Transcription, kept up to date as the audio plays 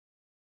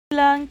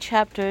Bilang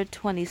chapter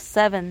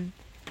 27.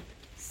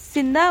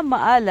 Sina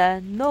Maala,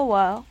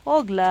 Noah,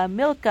 Hogla,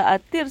 Milka at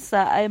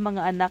Tirsa ay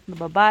mga anak na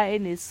babae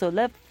ni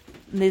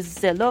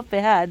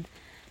Zelophehad.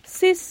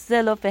 Si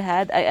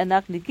Zelophehad ay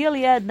anak ni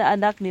Gilead na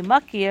anak ni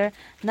Makir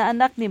na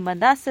anak ni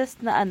Manases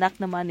na anak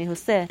naman ni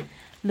Jose.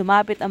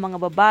 Lumapit ang mga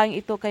babaeng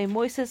ito kay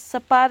Moises sa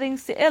paring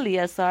si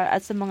Eleazar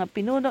at sa mga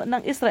pinuno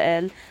ng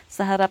Israel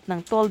sa harap ng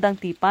toldang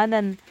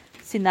tipanan.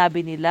 Sinabi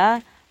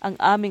nila, ang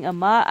aming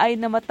ama ay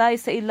namatay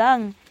sa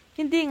ilang.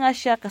 Hindi nga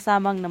siya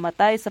kasamang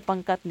namatay sa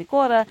pangkat ni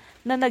Korah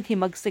na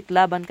naghimagsik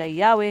laban kay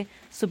Yahweh,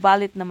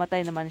 subalit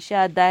namatay naman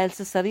siya dahil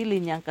sa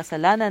sarili niyang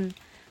kasalanan.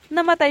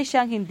 Namatay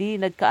siyang hindi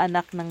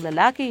nagkaanak ng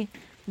lalaki.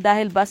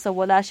 Dahil ba sa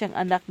wala siyang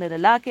anak na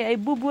lalaki ay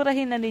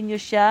buburahin na ninyo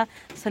siya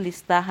sa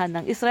listahan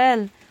ng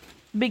Israel.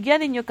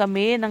 Bigyan ninyo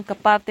kami ng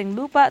kaparteng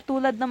lupa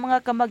tulad ng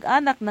mga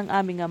kamag-anak ng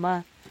aming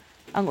ama.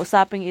 Ang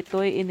usaping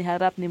ito'y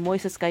iniharap ni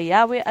Moises kay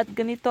Yahweh at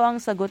ganito ang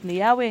sagot ni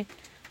Yahweh.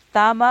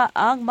 Tama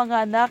ang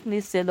mga anak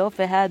ni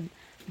Zelophehad.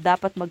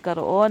 Dapat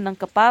magkaroon ng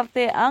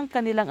kaparte ang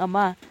kanilang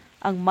ama.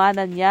 Ang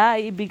mana niya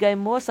ay ibigay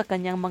mo sa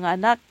kanyang mga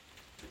anak.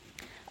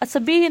 At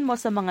sabihin mo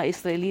sa mga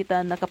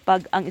Israelita na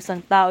kapag ang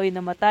isang tao ay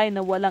namatay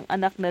na walang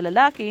anak na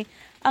lalaki,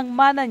 ang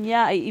mana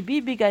niya ay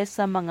ibibigay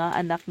sa mga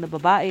anak na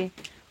babae.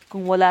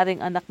 Kung wala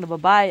ring anak na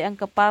babae, ang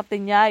kaparte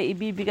niya ay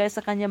ibibigay sa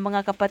kanyang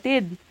mga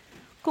kapatid.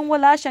 Kung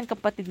wala siyang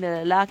kapatid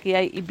na lalaki,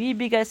 ay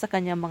ibibigay sa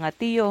kanyang mga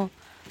tiyo.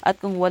 At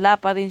kung wala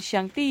pa rin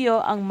siyang tiyo,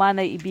 ang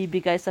mana ay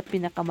ibibigay sa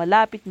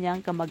pinakamalapit niyang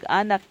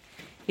kamag-anak.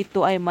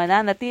 Ito ay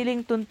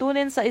mananatiling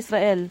tuntunin sa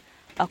Israel.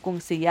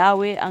 Akong si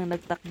Yahweh ang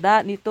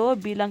nagtakda nito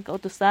bilang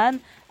kautusan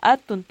at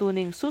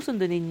tuntuning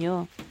susundin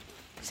ninyo.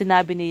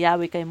 Sinabi ni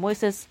Yahweh kay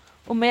Moises,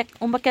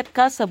 umakyat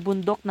ka sa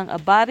bundok ng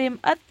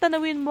Abarim at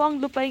tanawin mo ang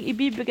lupaing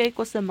ibibigay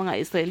ko sa mga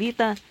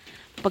Israelita.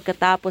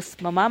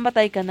 Pagkatapos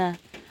mamamatay ka na.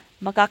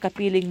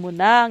 Makakapiling mo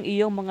na ang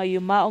iyong mga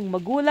yumaong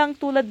magulang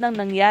tulad ng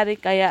nangyari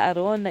kay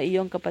Aaron na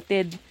iyong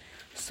kapatid.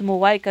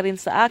 Sumuway ka rin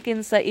sa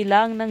akin sa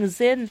ilang ng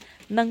Zin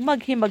nang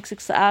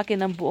maghimagsik sa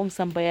akin ang buong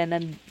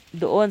sambayanan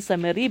doon sa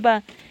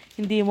Meriba.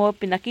 Hindi mo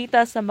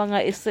pinakita sa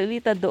mga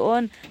Israelita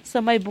doon sa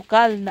may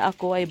bukal na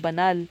ako ay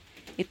banal.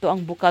 Ito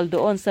ang bukal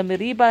doon sa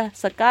Meriba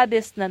sa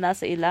Kades na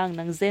nasa ilang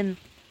ng Zin.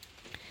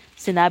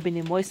 Sinabi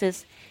ni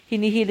Moises,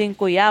 hinihiling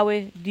ko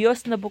Yahweh,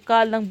 Diyos na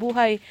bukal ng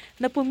buhay,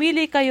 na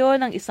pumili kayo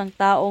ng isang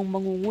taong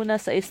mangunguna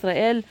sa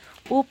Israel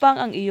upang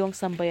ang iyong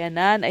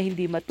sambayanan ay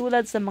hindi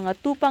matulad sa mga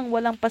tupang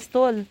walang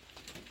pastol.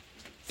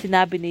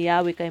 Sinabi ni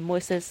Yahweh kay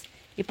Moises,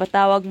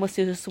 ipatawag mo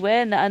si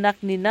Josue na anak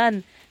ni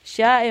Nun,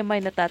 siya ay may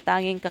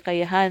natatanging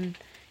kakayahan.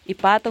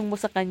 Ipatong mo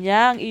sa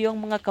kanya ang iyong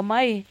mga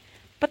kamay.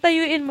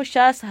 Patayuin mo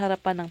siya sa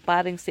harapan ng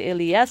paring si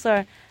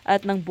Eleazar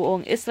at ng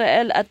buong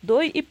Israel at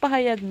do'y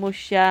ipahayag mo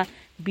siya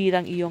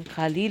bilang iyong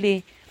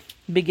kalili.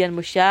 Bigyan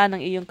mo siya ng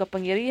iyong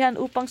kapangyarihan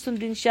upang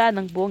sundin siya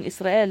ng buong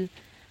Israel.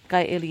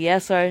 Kay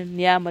Eleazar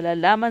niya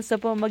malalaman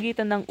sa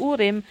pamamagitan ng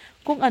Urim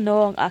kung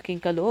ano ang aking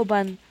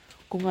kalooban.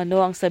 Kung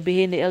ano ang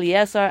sabihin ni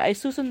Eleazar ay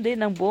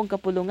susundin ng buong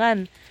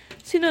kapulungan.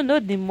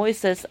 Sinunod ni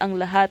Moises ang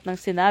lahat ng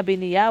sinabi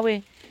ni Yahweh.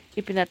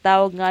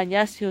 Ipinatawag nga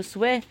niya si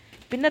Josue,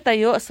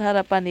 pinatayo sa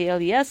harapan ni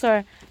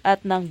Eleazar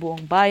at ng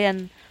buong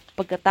bayan.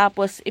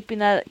 Pagkatapos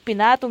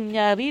pinatong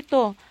niya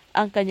rito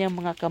ang kanyang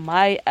mga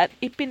kamay at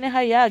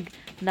ipinahayag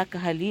na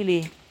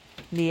kahalili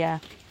niya.